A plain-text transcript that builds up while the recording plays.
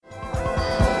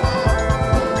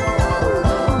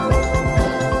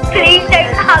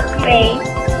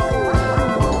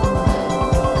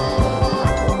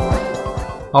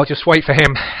I'll just wait for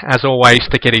him, as always,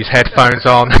 to get his headphones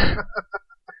on.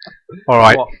 All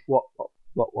right. What?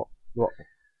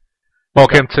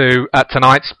 Welcome to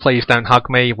tonight's Please Don't Hug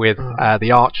Me with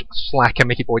the arch slacker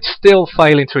Mickey Boyd, still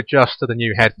failing to adjust to the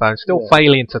new headphones, still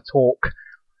failing to talk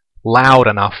loud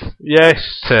enough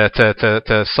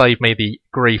to save me the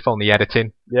grief on the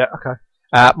editing. Yeah, okay.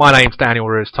 My name's Daniel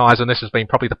Ruiz-Tyres, and this has been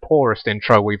probably the poorest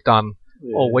intro we've done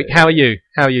all week. How are you?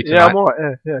 How are you tonight? Yeah, I'm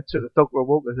alright, yeah. Took the dog for a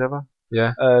walk as ever.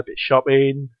 Yeah. A bit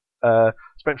shopping,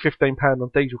 spent £15 on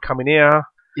diesel coming here.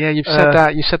 Yeah, you've said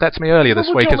that. You said that to me earlier this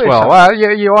week as you well. Well,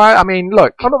 you are. I mean,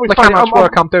 look how much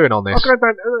work I'm doing on this. I go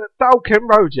down the Old Kent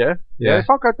Road, Yeah. If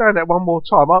I go down that one more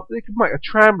time, they could make a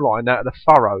tram line out of the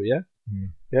furrow, yeah.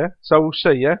 Yeah. So we'll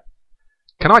see, yeah.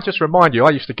 Can I just remind you? I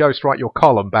used to ghostwrite your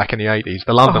column back in the '80s,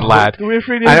 the London Lad. We're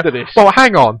really into this. Well,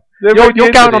 hang on. You're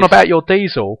going on about your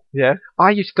diesel. Yeah. I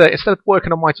used to, instead of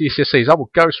working on my GCSEs, I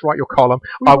would ghostwrite your column.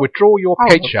 I would draw your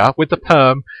picture with the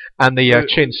perm and the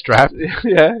chin strap.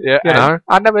 Yeah. You know,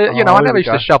 I never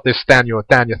used to shove this down your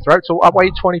throat. So I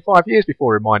waited 25 years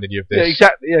before reminding you of this. Yeah,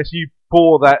 exactly. Yes, you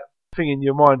bore that thing in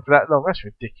your mind for that long. That's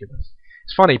ridiculous.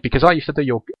 It's funny because I used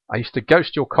to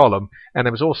ghost your column, and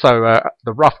there was also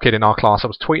the rough kid in our class. I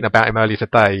was tweeting about him earlier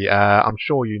today. I'm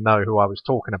sure you know who I was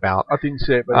talking about. I didn't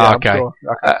see it, but yeah, okay. I'm sure.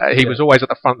 Okay. He was always at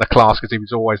the front of the class because he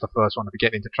was always the first one to be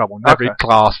getting into trouble. In every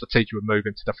class, the teacher would move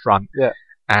him to the front. Yeah.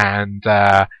 And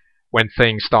when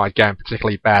things started going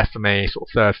particularly bad for me, sort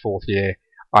of third, fourth year,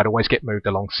 I'd always get moved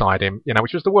alongside him,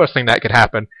 which was the worst thing that could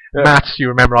happen. Yeah. Maths, you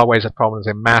remember I always had problems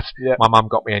in maths. Yeah. My mum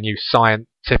got me a new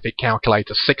scientific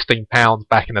calculator, £16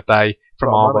 back in the day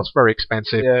from Argos, very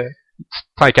expensive. Yeah.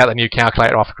 Take out the new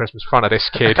calculator after Christmas in front of this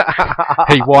kid.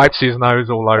 He wipes his nose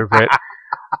all over it.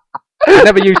 I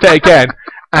never used it again.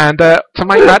 And to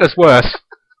make matters worse,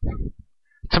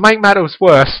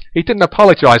 he didn't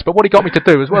apologise, but what he got me to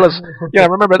do, as well as,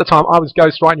 remember at the time I was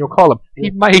ghostwriting your column, he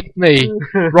made me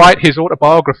write his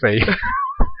autobiography.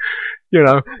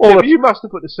 You must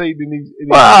have put the seed in his...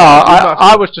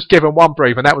 I was just given one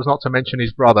brief, and that was not to mention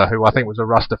his brother, who I think was a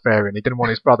Rastafarian. He didn't want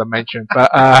his brother mentioned, but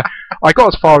I got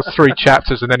as far as 3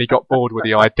 chapters, and then he got bored with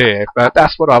the idea. But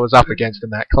that's what I was up against in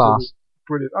that class.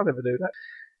 Brilliant. I never knew that.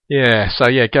 Yeah, so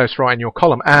ghostwriting your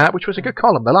column, which was a good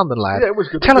column, The London Lad. Yeah, it was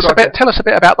good. Tell us a bit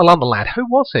about The London Lad. Who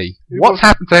was he? What's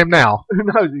happened to him now? Who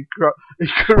knows? He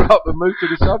grew up and moved to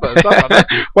the suburbs.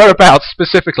 Whereabouts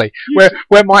specifically?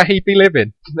 Where might he be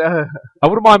living? I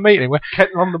wouldn't mind meeting him.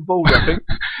 Kent London border, I think.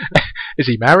 Is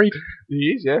he married?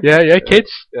 He is, yeah. Yeah,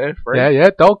 kids? Yeah, free.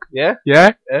 Yeah, dog? Yeah.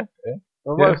 Yeah? Yeah.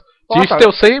 Do you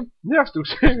still see him? Yeah, I still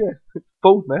see him, yeah.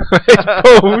 Bald now. He's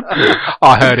bald.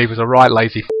 I heard he was a right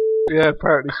lazy Yeah,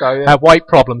 apparently so, yeah. Had weight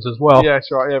problems as well. Yeah, that's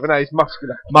right, yeah, but now he's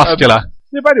muscular.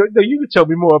 Yeah, but anyway, you could tell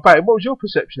me more about him. What was your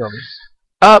perception of him?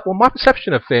 Well, my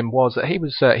perception of him was that he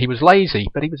was lazy,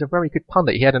 but he was a very good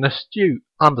pundit. He had an astute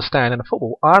understanding of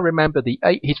football. I remember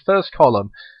his first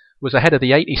column was ahead of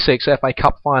the '86 FA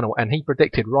Cup final, and he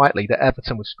predicted rightly that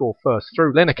Everton would score first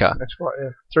through Lineker. That's right,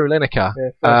 yeah. Through Lineker. Yeah,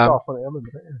 first half, I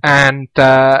remember that, yeah. And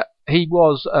he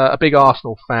was a big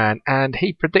Arsenal fan, and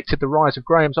he predicted the rise of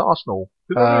Graham's Arsenal.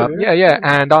 Yeah,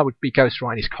 and I would be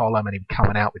ghostwriting his column, and he'd be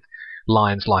coming out with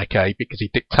lines like, because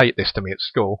he'd dictate this to me at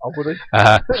school. Oh, would he?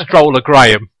 Stroller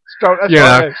Graham.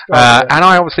 And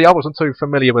I wasn't too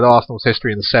familiar with Arsenal's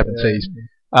history in the 70s.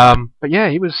 But yeah,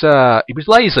 he was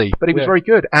lazy, but he was very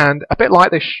good, and a bit like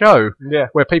this show,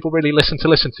 where people really listen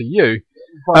to you.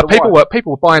 People were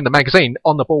buying the magazine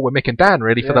On the Ball with Mick and Dan,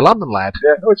 really, for The London Lad.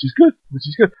 Yeah, which is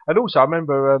good. And also, I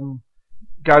remember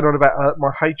going on about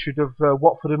my hatred of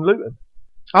Watford and Luton.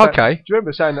 Okay. Do you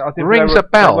remember saying that I think Rings a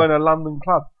bell. They weren't a London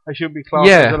club. They shouldn't be classed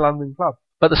as a London club.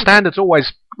 But the Standards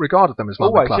always regarded them as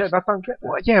London clubs. Yeah, I don't get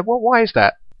that. Why is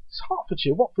that? It's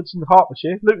Hertfordshire. Watford's in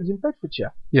Hertfordshire. Luton's in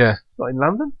Bedfordshire. Yeah. Not in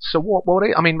London. So what?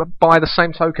 I mean, by the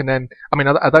same token, then, I mean,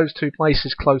 are those two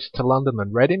places closer to London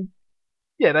than Reading?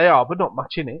 Yeah, they are, but not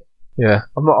much in it. Yeah.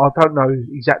 I don't know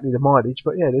exactly the mileage,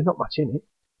 but yeah, there's not much in it.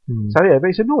 So yeah, but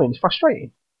it's annoying. It's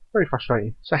frustrating. Very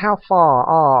frustrating. So how far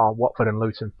are Watford and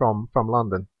Luton from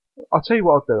London? I'll tell you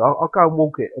what I'll do. I'll go and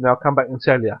walk it, and I'll come back and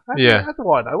tell you. How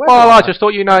do I know? I just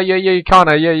thought, you kind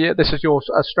of, this is your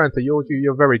strength of yours.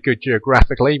 You're very good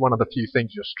geographically. One of the few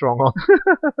things you're strong on.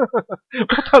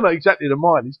 I don't know exactly the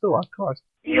mileage, do I? Christ.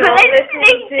 You're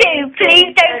listening to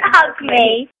Please Don't Hug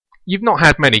Me. You've not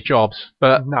had many jobs,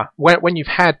 but no. when you've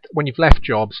left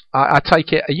jobs, I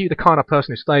take it, are you the kind of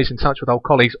person who stays in touch with old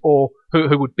colleagues, or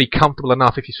who would be comfortable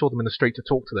enough if you saw them in the street to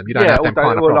talk to them? You don't have them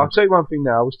kind of problems. I'll tell you one thing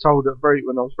now. I was told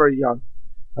when I was very young,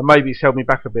 and maybe it's held me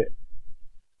back a bit,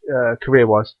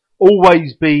 career-wise.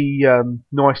 always be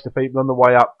nice to people on the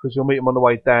way up because you'll meet them on the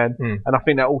way down. And I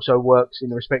think that also works in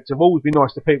the respect of always be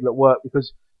nice to people at work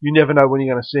because you never know when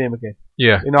you're going to see them again.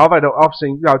 Yeah. You know, I've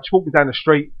seen, you know, just walking down the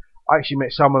street, I actually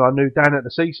met someone I knew down at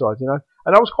the seaside, you know,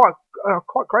 and I was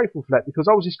quite grateful for that because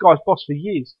I was this guy's boss for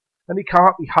years, and he came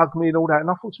up, he hugged me and all that, and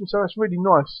I thought to myself, that's really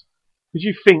nice because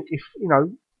you think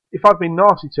if I'd been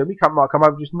nasty to him, he might come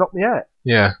over and just knock me out.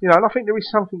 Yeah. You know, and I think there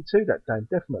is something to that, Dan,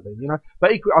 definitely, you know.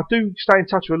 But equally, I do stay in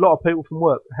touch with a lot of people from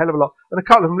work, a hell of a lot, and a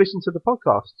couple of them listen to the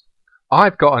podcast.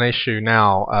 I've got an issue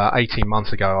now. 18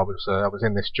 months ago, I was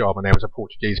in this job, and there was a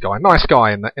Portuguese guy, a nice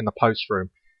guy in the post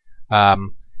room,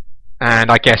 and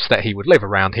I guessed that he would live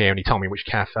around here, and he told me which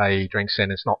cafe he drinks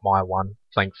in. It's not my one,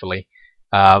 thankfully.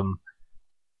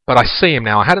 But I see him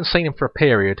now. I hadn't seen him for a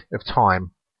period of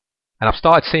time, and I've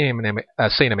started seeing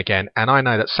him again. And I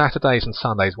know that Saturdays and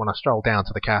Sundays, when I stroll down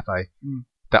to the cafe,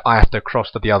 that I have to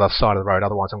cross to the other side of the road.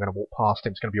 Otherwise, I'm going to walk past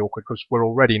him. It's going to be awkward because we're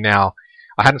already now.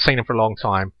 I hadn't seen him for a long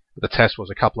time. But the test was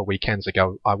a couple of weekends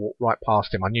ago. I walked right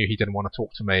past him. I knew he didn't want to talk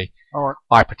to me. All right.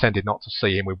 I pretended not to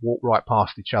see him. We walked right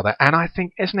past each other. And I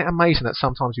think, isn't it amazing that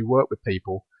sometimes you work with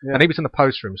people? Yeah. And he was in the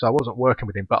post room, so I wasn't working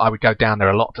with him, but I would go down there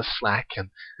a lot to slack. And,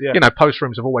 you know, post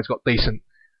rooms have always got decent,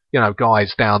 you know,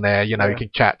 guys down there, you know, you can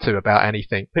chat to about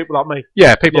anything. People like me.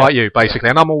 Yeah, people like you, basically.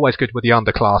 And I'm always good with the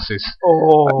underclasses.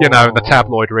 Oh. You know, the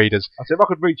tabloid readers. I said, if I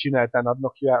could reach you now, Dan, I'd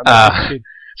knock you out.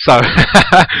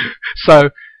 So,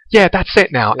 yeah, that's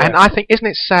it now. Yeah. And I think, isn't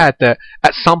it sad that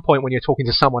at some point when you're talking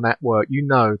to someone at work, you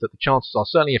know that the chances are,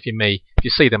 certainly if you're me, if you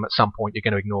see them at some point, you're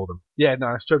going to ignore them. Yeah,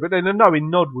 no, that's true. But then a knowing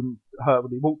nod wouldn't hurt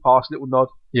when he walked past, a little nod.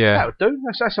 Yeah. That would do.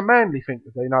 That's a manly thing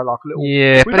to do, you know, like a little...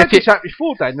 Yeah, we've had this out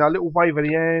before, Dan, you know, a little wave of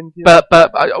the hand. You know.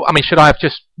 But, I mean, should I have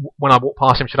just, when I walked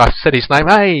past him, should I have said his name?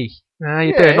 Hey, how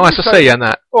you doing? Nice to see you and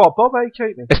that. Oh, Bob, how you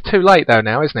keeping? It's too late though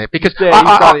now, isn't it? Because and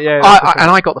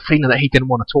I got the feeling that he didn't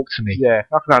want to talk to me. Yeah,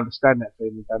 I can understand that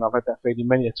feeling, Dan. I've had that feeling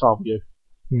many a time with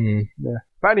you. Yeah.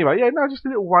 But anyway, yeah, no, just a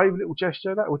little wave, a little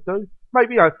gesture, that would do.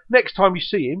 Maybe, you know, next time you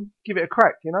see him, give it a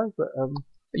crack, you know. But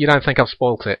you don't think I've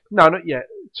spoilt it? No, not yet.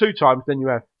 2 times, then you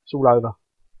have. It's all over.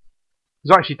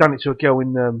 Because I actually done it to a girl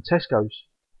in Tesco's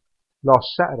last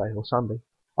Saturday or Sunday.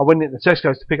 I went into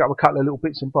Tesco's to pick up a couple of little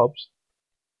bits and bobs.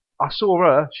 I saw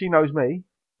her, she knows me,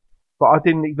 but I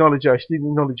didn't acknowledge her, she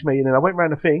didn't acknowledge me, and then I went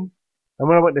round the thing, and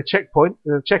when I went to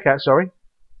the checkout,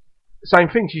 same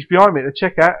thing, she's behind me at the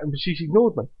checkout, and she's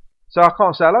ignored me. So I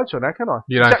can't say hello to her now, can I?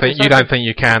 You don't think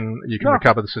you can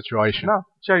recover the situation? No,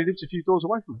 she only lives a few doors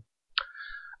away from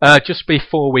me. Just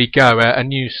before we go, a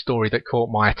news story that caught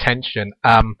my attention.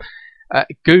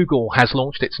 Google has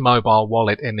launched its mobile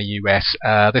wallet in the US.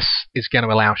 This is going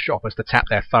to allow shoppers to tap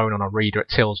their phone on a reader at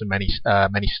tills in many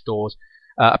stores.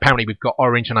 Apparently, we've got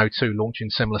Orange and O2 launching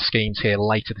similar schemes here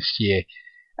later this year.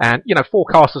 And, you know,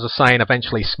 forecasters are saying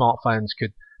eventually smartphones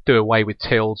could do away with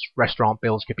tills. Restaurant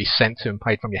bills could be sent to and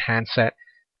paid from your handset.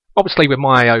 Obviously, with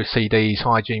my OCDs,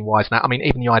 hygiene-wise, now, I mean,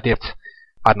 even the idea of,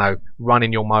 I don't know,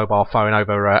 running your mobile phone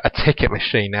over a ticket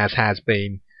machine, as has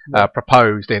been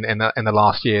proposed in the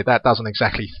last year, that doesn't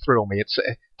exactly thrill me. It's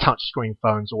touchscreen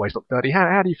phones always look dirty.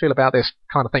 How do you feel about this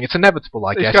kind of thing? It's inevitable,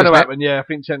 I guess. It's going to happen, yeah. I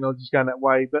think technology's going that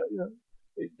way, but you know,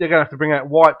 they're going to have to bring out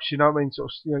wipes. You know what I mean? Sort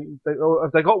of, you know,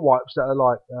 have they got wipes that are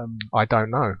like? I don't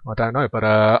know, but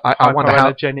I wonder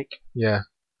how. Yeah.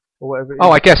 Or whatever.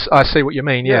 I guess I see what you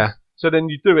mean. Yeah. So then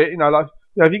you do it. You know, like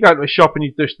if you go to a shop and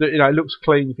you just, you know, it looks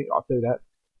clean, you think I'll do that.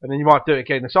 And then you might do it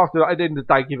again. So after, at the end of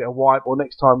the day, give it a wipe, or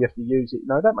next time you have to use it. You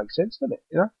know, that makes sense, doesn't it?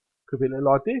 You know, could be a little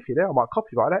idea for you there. I might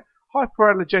copyright that.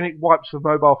 Hypoallergenic wipes for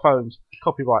mobile phones.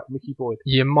 Copyright, Mickey Boyd.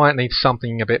 You might need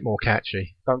something a bit more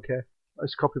catchy. Don't care.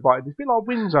 It's copyrighted. It's a bit like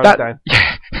Winzone, Dan.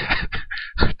 Yeah.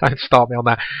 Don't start me on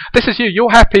that. This is you.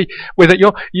 You're happy with it.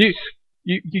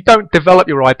 You don't develop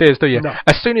your ideas, do you? No.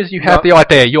 As soon as you have the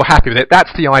idea, you're happy with it.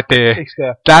 That's the idea. It's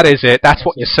there. That is it. That's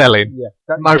what you're selling.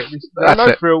 Yeah.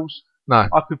 No frills. No.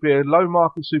 I could be a low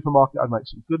market supermarket. I'd make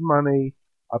some good money.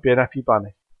 I'd be an happy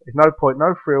bunny. There's no point,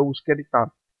 no frills. Get it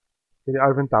done. Get it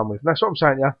over and done with. And that's what I'm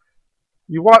saying. Yeah.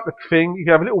 You wipe the thing. You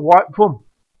can have a little wipe. Boom.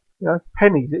 You know,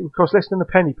 pennies. It would cost less than a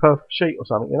penny per sheet or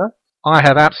something. You know. I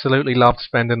have absolutely loved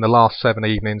spending the last 7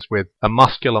 evenings with a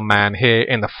muscular man here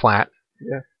in the flat.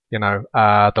 Yeah. You know,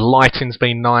 the lighting's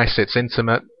been nice. It's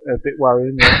intimate. A bit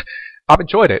worrying. Yeah. I've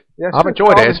enjoyed it. Yeah, I've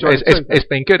enjoyed it. It's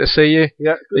been good to see you.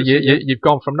 Yeah, you've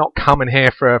gone from not coming here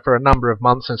for a number of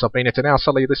months since I've been here to now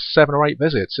suddenly this 7 or 8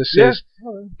 visits. This is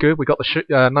good. We've got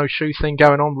the no shoe thing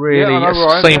going on. Really,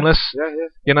 it's seamless. Yeah.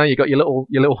 You know, you got your little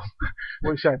what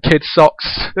are you saying? Kid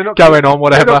socks going on.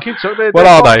 Whatever. They're not kid socks. What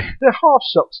are they? They're half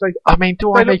socks. I mean,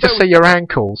 do I need to see your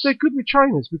ankles? They're good with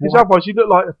trainers because otherwise you look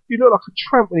like a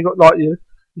tramp when you got like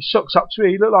his socks up to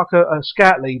here. He looked like a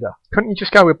scout leader. Couldn't you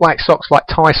just go with black socks like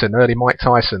Tyson, early Mike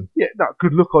Tyson? Yeah, no,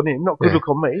 good look on him, not good look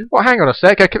on me. Well, hang on a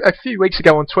sec. A few weeks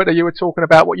ago on Twitter, you were talking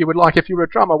about what you would like if you were a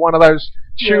drummer, one of those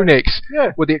tunics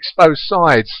with the exposed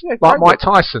sides, like Mike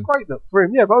Tyson. Great look for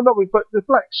him, yeah, but I'm not. But the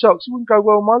black socks wouldn't go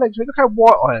well on my legs. Look how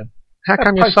white I am. How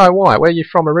come you're so white? Where are you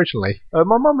from originally? My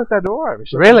mum and dad are Irish.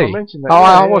 Really? I mentioned that. Oh,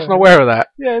 I wasn't aware of that.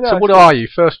 Yeah, no. So what are you?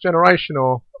 First generation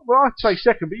or? Well, I'd say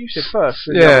second, but you said first.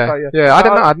 Yeah. I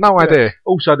don't know. I had no idea.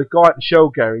 Also, the guy at the Shell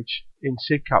garage in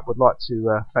Sidcup would like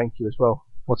to thank you as well.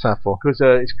 What's that for? Because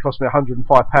it's cost me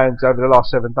 £105 over the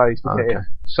last 7 days to get in.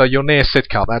 So you're near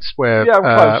Sidcup. That's where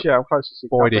I'm close to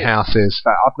Sidcup. Boydie House is.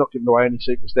 I've not given away any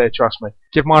secrets there, trust me.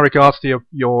 Give my regards to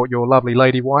your lovely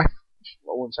lady wife.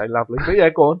 I wouldn't say lovely, but yeah,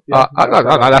 go on. No,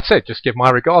 that's it. Just give my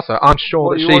regards to her. I'm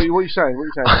sure that she's... What are you saying?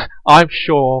 I'm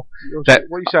sure that...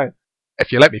 What are you saying?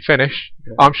 If you let me finish,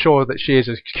 I'm sure that she is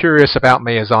as curious about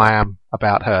me as I am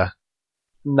about her.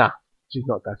 Nah, she's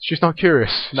not that. She's not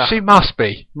curious. Nah. She must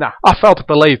be. Nah. I fail to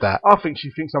believe that. I think she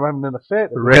thinks I'm having an affair.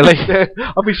 Really? I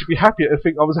think she'd be happier to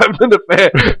think I was having an affair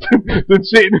than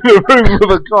sitting in a room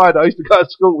with a guy that I used to go to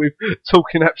school with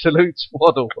talking absolute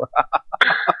swaddle.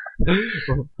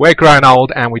 We're growing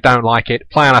old and we don't like it.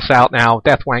 Playing us out now,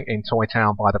 Death Wank in Toy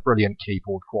Town by the brilliant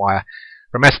Keyboard Choir.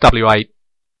 From SW8,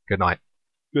 good night.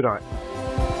 Good night.